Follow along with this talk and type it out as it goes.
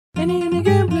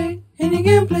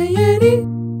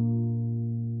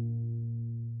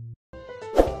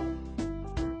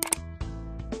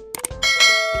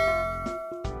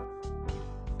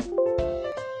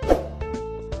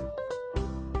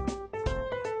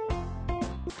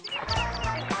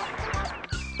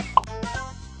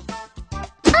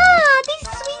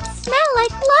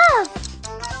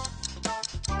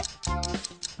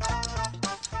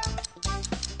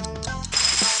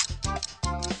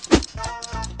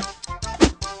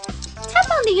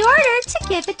the order to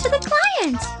give it to the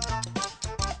client.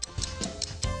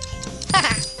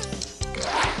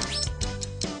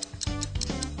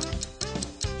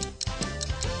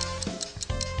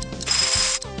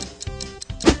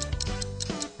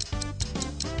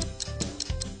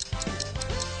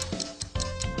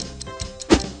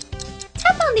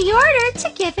 Tap on the order to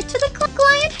give it to the client.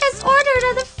 Client has ordered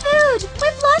other food.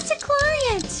 We've lost a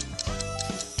client.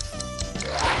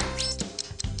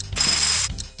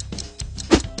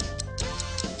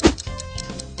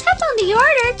 Tap on the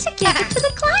order to give it to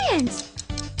the client.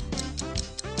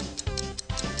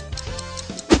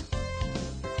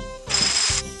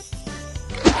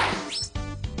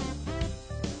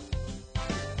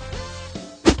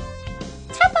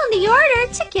 Tap on the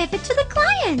order to give it to the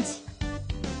client.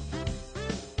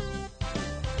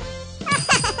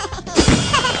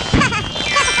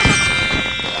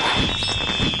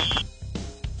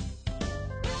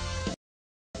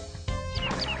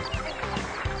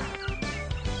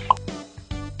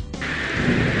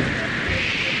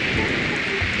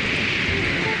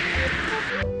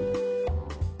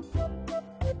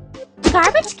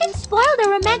 Garbage can spoil the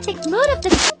romantic mood of the...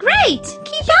 Great!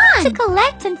 Keep on! To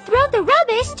collect and throw the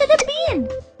rubbish to the bin.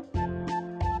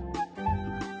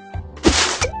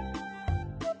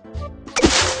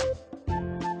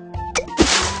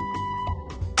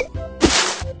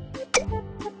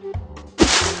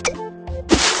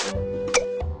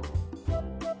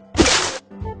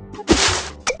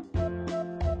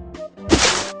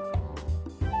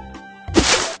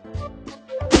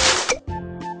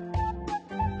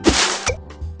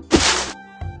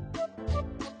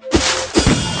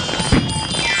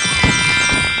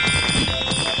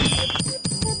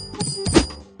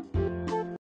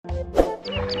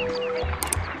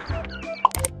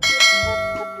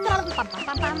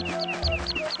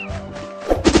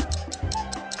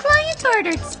 Client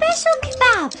ordered special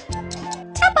kebab.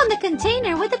 Tap on the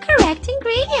container with the correct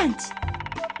ingredient.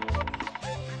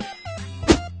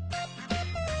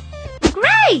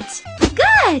 Great!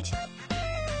 Good!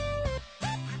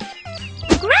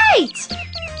 Great!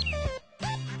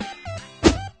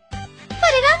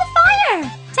 Put it on the fire!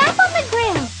 Tap on the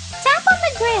grill! Tap on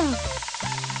the grill!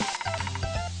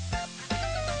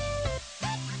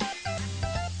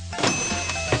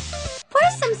 Pour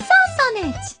some sauce on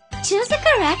it! Choose the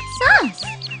correct sauce!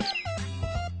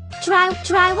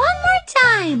 Try one more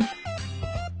time!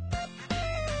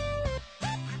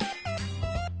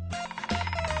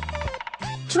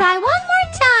 Try one more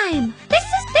time! This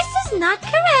is not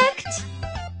correct!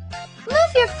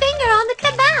 Move your finger on the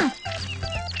kebab!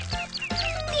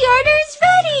 The order is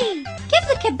ready! Give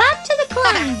the kebab to the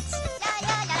client!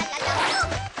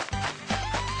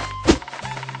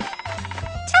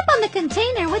 Tap on the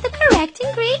container with the correct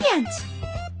ingredient.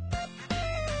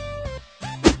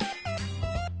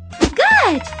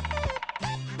 Good!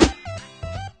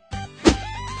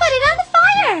 Put it on the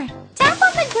fire! Tap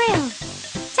on the grill!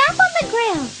 Tap on the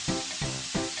grill!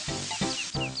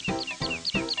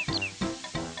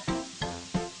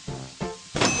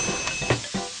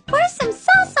 Pour some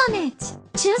sauce on it!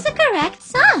 Choose the correct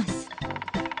sauce!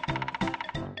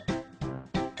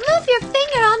 Move your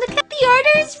finger on the The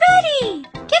order is ready!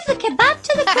 Give the kebab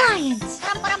to the client!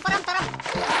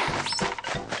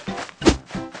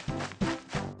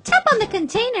 Tap on the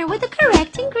container with the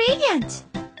correct ingredient.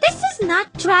 This is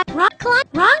not dry. Wrong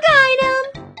item!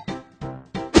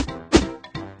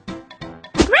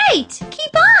 Great!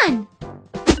 Keep on!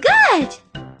 Good!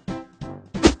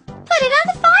 Put it on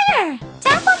the fire!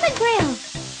 Tap on the grill!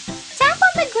 Tap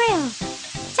on the grill!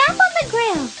 Tap on the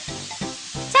grill!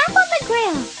 Tap on the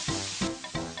grill!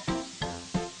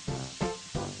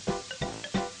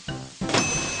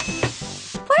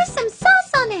 Pour some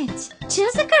sauce on it!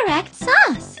 Choose the correct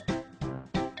sauce!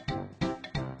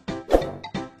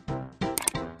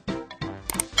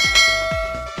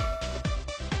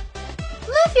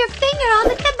 Move your finger on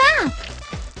the kebab!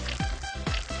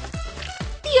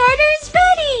 The order is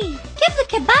ready! Give the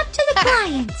kebab to the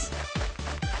client!